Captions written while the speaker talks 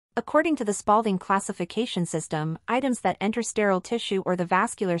According to the Spalding classification system, items that enter sterile tissue or the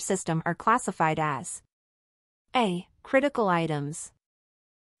vascular system are classified as A. Critical items,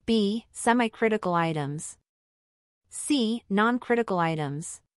 B. Semi-critical items, C. Non-critical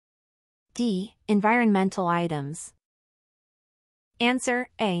items, D. Environmental items. Answer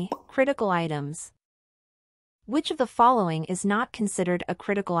A. Critical items. Which of the following is not considered a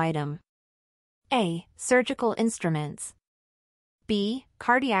critical item? A. Surgical instruments, B.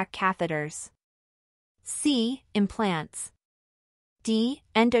 Cardiac catheters, C. Implants, D.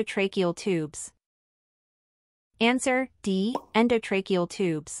 Endotracheal tubes. Answer D. Endotracheal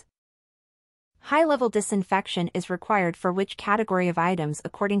tubes. High-level disinfection is required for which category of items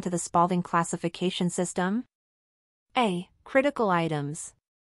according to the Spalding classification system? A. Critical items,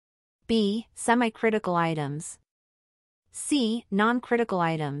 B. Semi-critical items, C. Non-critical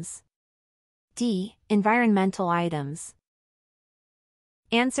items, D. Environmental items.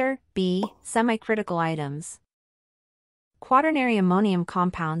 Answer B. Semi-critical items. Quaternary ammonium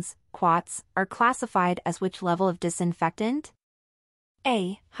compounds, QACs, are classified as which level of disinfectant?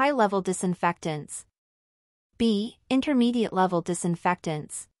 A. High-level disinfectants, B. Intermediate-level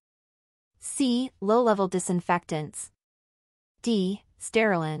disinfectants, C. Low-level disinfectants, D.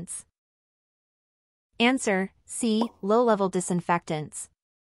 Sterilants. Answer C. Low-level disinfectants.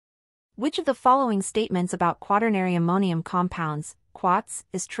 Which of the following statements about quaternary ammonium compounds, QACs,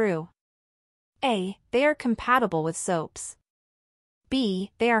 is true? A. They are compatible with soaps.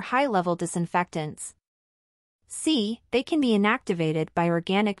 B. They are high-level disinfectants. C. They can be inactivated by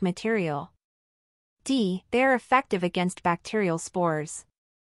organic material. D. They are effective against bacterial spores.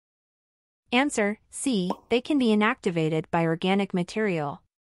 Answer C. They can be inactivated by organic material.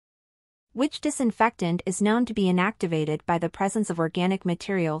 Which disinfectant is known to be inactivated by the presence of organic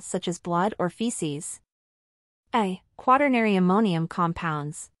material such as blood or feces? A. Quaternary ammonium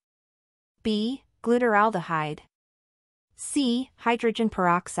compounds, B. Glutaraldehyde, C. Hydrogen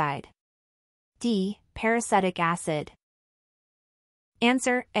peroxide, D. Peracetic acid.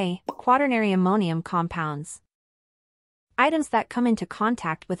 Answer A. Quaternary ammonium compounds. Items that come into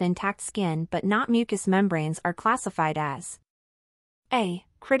contact with intact skin but not mucous membranes are classified as A.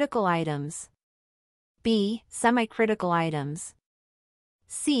 Critical items, B. Semi-critical items,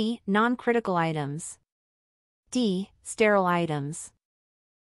 C. Non-critical items, D. Sterile items.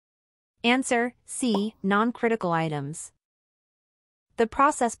 Answer C. Non-critical items. The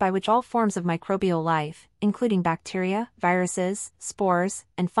process by which all forms of microbial life, including bacteria, viruses, spores,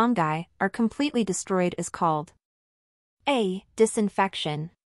 and fungi, are completely destroyed is called A. Disinfection,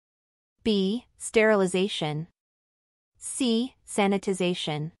 B. Sterilization, C.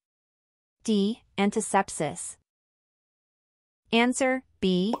 Sanitization, D. Antisepsis. Answer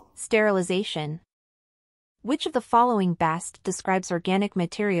B. Sterilization. Which of the following best describes organic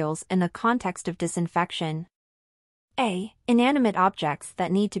materials in the context of disinfection? A. Inanimate objects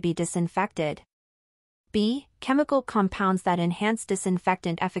that need to be disinfected, B. Chemical compounds that enhance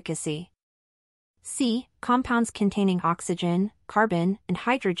disinfectant efficacy, C. Compounds containing oxygen, carbon, and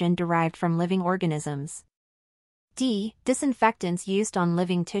hydrogen derived from living organisms, D. Disinfectants used on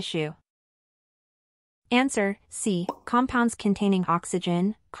living tissue. Answer C. Compounds containing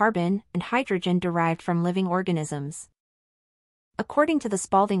oxygen, carbon, and hydrogen derived from living organisms. According to the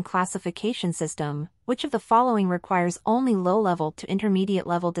Spalding classification system, which of the following requires only low-level to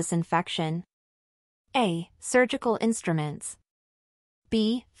intermediate-level disinfection? A. Surgical instruments,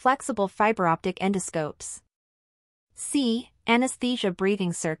 B. Flexible fiber optic endoscopes, C. Anesthesia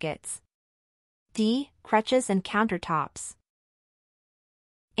breathing circuits, D. Crutches and countertops.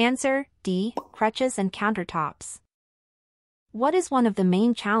 Answer D. Crutches and countertops. What is one of the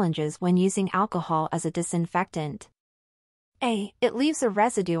main challenges when using alcohol as a disinfectant? A. It leaves a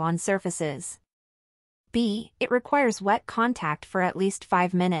residue on surfaces. B. It requires wet contact for at least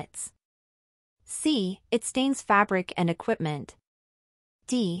 5 minutes. C. It stains fabric and equipment.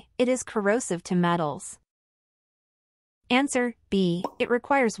 D. It is corrosive to metals. Answer B. It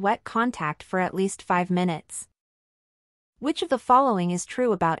requires wet contact for at least 5 minutes. Which of the following is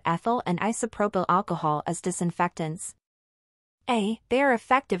true about ethyl and isopropyl alcohol as disinfectants? A. They are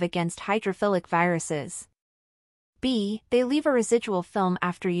effective against hydrophilic viruses. B. They leave a residual film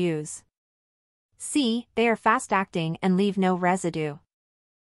after use. C. They are fast-acting and leave no residue.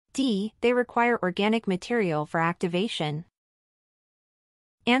 D. They require organic material for activation.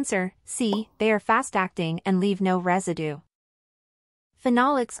 Answer C. They are fast-acting and leave no residue.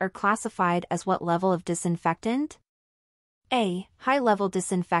 Phenolics are classified as what level of disinfectant? A. High-level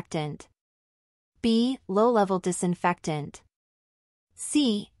disinfectant, B. Low-level disinfectant,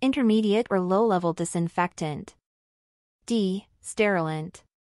 C. Intermediate or low-level disinfectant, D. Sterilant.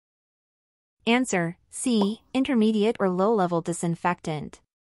 Answer: C. Intermediate or low-level disinfectant.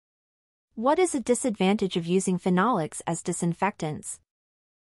 What is a disadvantage of using phenolics as disinfectants?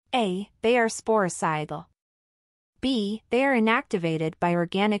 A. They are sporicidal. B. They are inactivated by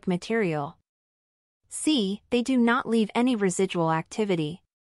organic material. C. They do not leave any residual activity.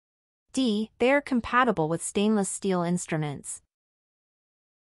 D. They are compatible with stainless steel instruments.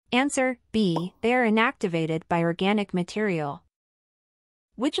 Answer: B. They are inactivated by organic material.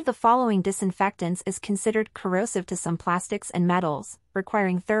 Which of the following disinfectants is considered corrosive to some plastics and metals,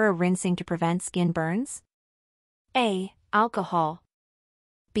 requiring thorough rinsing to prevent skin burns? A. Alcohol.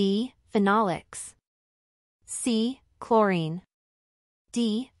 B. Phenolics. C. Chlorine.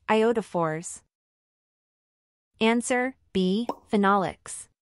 D. Iodophores. Answer: B. Phenolics.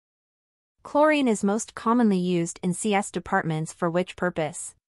 Chlorine is most commonly used in CS departments for which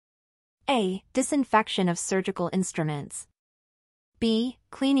purpose? A. Disinfection of surgical instruments. B.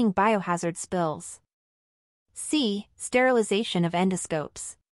 Cleaning biohazard spills. C. Sterilization of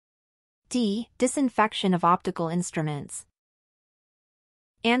endoscopes. D. Disinfection of optical instruments.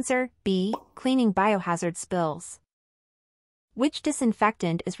 Answer: B. Cleaning biohazard spills. Which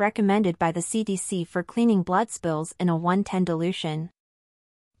disinfectant is recommended by the CDC for cleaning blood spills in a 1:10 dilution?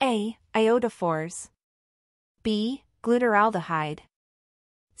 A. Iodophores. B. Glutaraldehyde.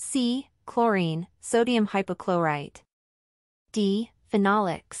 C. Chlorine, sodium hypochlorite. D.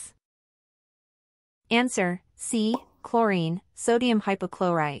 Phenolics. Answer: C. Chlorine, sodium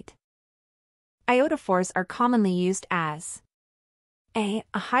hypochlorite. Iodophores are commonly used as A.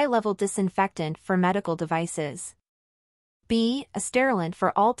 A high-level disinfectant for medical devices. B. A sterilant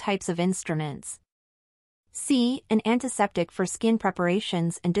for all types of instruments. C. An antiseptic for skin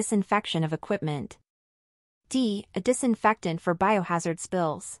preparations and disinfection of equipment. D. A disinfectant for biohazard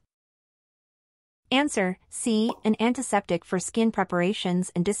spills. Answer: C. An antiseptic for skin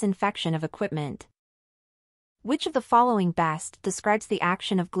preparations and disinfection of equipment. Which of the following best describes the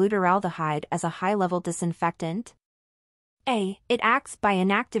action of glutaraldehyde as a high-level disinfectant? A. It acts by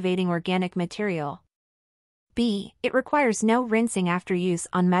inactivating organic material. B. It requires no rinsing after use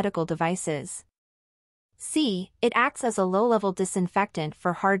on medical devices. C. It acts as a low-level disinfectant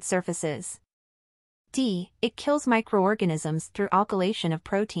for hard surfaces. D. It kills microorganisms through alkylation of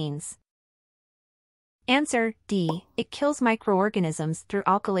proteins. Answer: D. It kills microorganisms through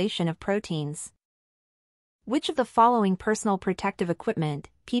alkylation of proteins. Which of the following personal protective equipment,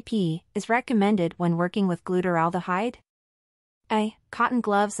 PPE, is recommended when working with glutaraldehyde? A. Cotton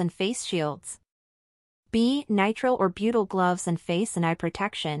gloves and face shields. B. Nitrile or butyl gloves and face and eye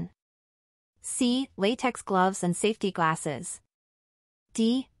protection. C. Latex gloves and safety glasses.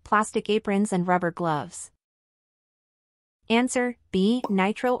 D. Plastic aprons and rubber gloves. Answer: B.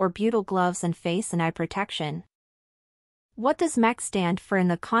 Nitrile or butyl gloves and face and eye protection. What does MEC stand for in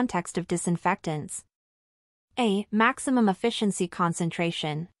the context of disinfectants? A. Maximum efficiency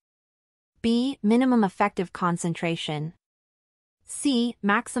concentration. B. Minimum effective concentration. C.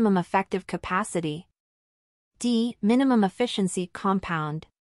 Maximum effective capacity. D. Minimum efficiency compound.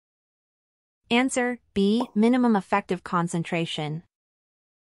 Answer: B. Minimum effective concentration.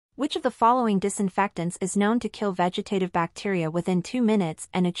 Which of the following disinfectants is known to kill vegetative bacteria within 2 minutes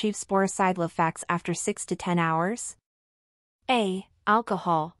and achieve sporicidal effects after 6 to 10 hours? A.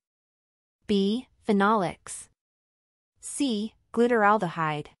 Alcohol. B. Phenolics. C.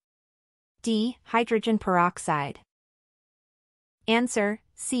 Glutaraldehyde. D. Hydrogen peroxide. Answer: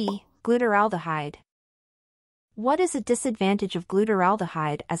 C. Glutaraldehyde. What is a disadvantage of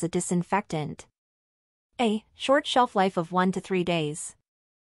glutaraldehyde as a disinfectant? A. Short shelf life of 1 to 3 days.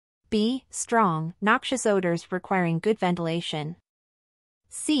 B. Strong, noxious odors requiring good ventilation.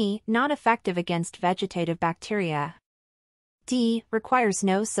 C. Not effective against vegetative bacteria. D. Requires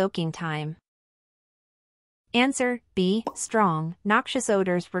no soaking time. Answer: B. Strong, noxious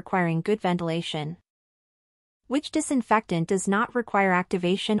odors requiring good ventilation. Which disinfectant does not require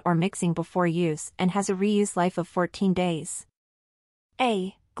activation or mixing before use and has a reuse life of 14 days?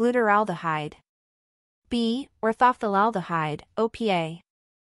 A. Glutaraldehyde. B. Orthophthalealdehyde, OPA.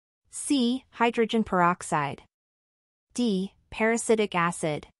 C. Hydrogen peroxide. D. Parasitic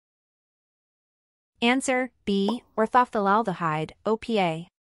acid. Answer: B. Orthophthalealdehyde, OPA.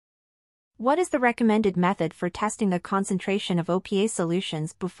 What is the recommended method for testing the concentration of OPA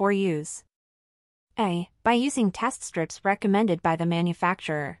solutions before use? A. By using test strips recommended by the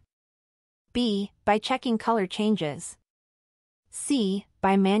manufacturer. B. By checking color changes. C.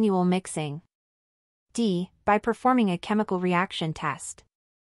 By manual mixing. D. By performing a chemical reaction test.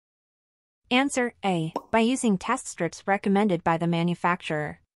 Answer: A. By using test strips recommended by the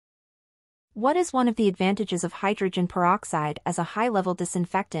manufacturer. What is one of the advantages of hydrogen peroxide as a high-level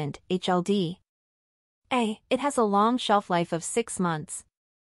disinfectant, HLD? A. It has a long shelf life of 6 months.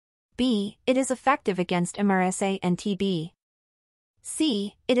 B. It is effective against MRSA and TB.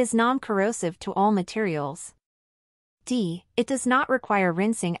 C. It is non-corrosive to all materials. D. It does not require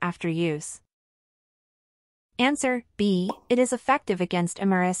rinsing after use. Answer B. It is effective against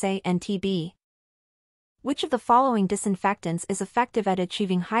MRSA and TB. Which of the following disinfectants is effective at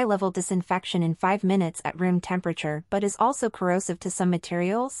achieving high-level disinfection in 5 minutes at room temperature but is also corrosive to some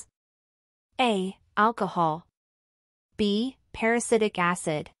materials? A. Alcohol. B. Peracetic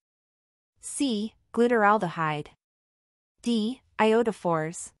acid. C. Glutaraldehyde. D.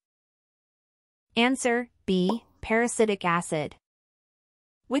 Iodophores. Answer B. Peracetic acid.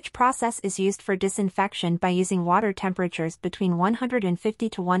 Which process is used for disinfection by using water temperatures between 150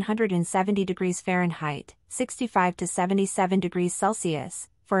 to 170 degrees Fahrenheit, 65 to 77 degrees Celsius,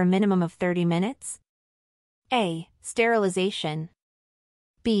 for a minimum of 30 minutes? A. Sterilization.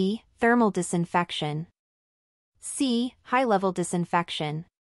 B. Thermal disinfection. C. High-level disinfection.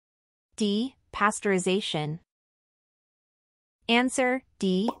 D. Pasteurization. Answer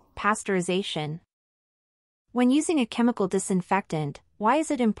D. Pasteurization. When using a chemical disinfectant, why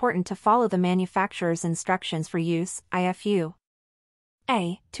is it important to follow the manufacturer's instructions for use, IFU?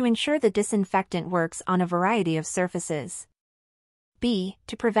 A. To ensure the disinfectant works on a variety of surfaces. B.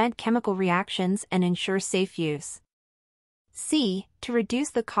 To prevent chemical reactions and ensure safe use. C. To reduce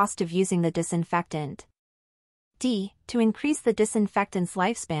the cost of using the disinfectant. D. To increase the disinfectant's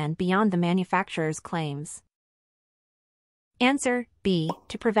lifespan beyond the manufacturer's claims. Answer B.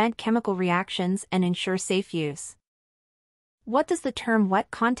 To prevent chemical reactions and ensure safe use. What does the term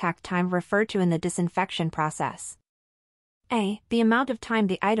wet contact time refer to in the disinfection process? A. The amount of time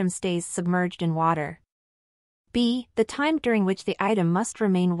the item stays submerged in water. B. The time during which the item must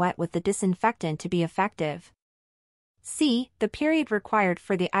remain wet with the disinfectant to be effective. C. The period required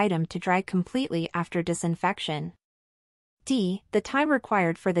for the item to dry completely after disinfection. D. The time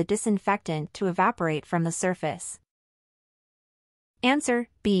required for the disinfectant to evaporate from the surface. Answer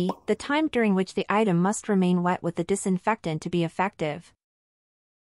B. The time during which the item must remain wet with the disinfectant to be effective.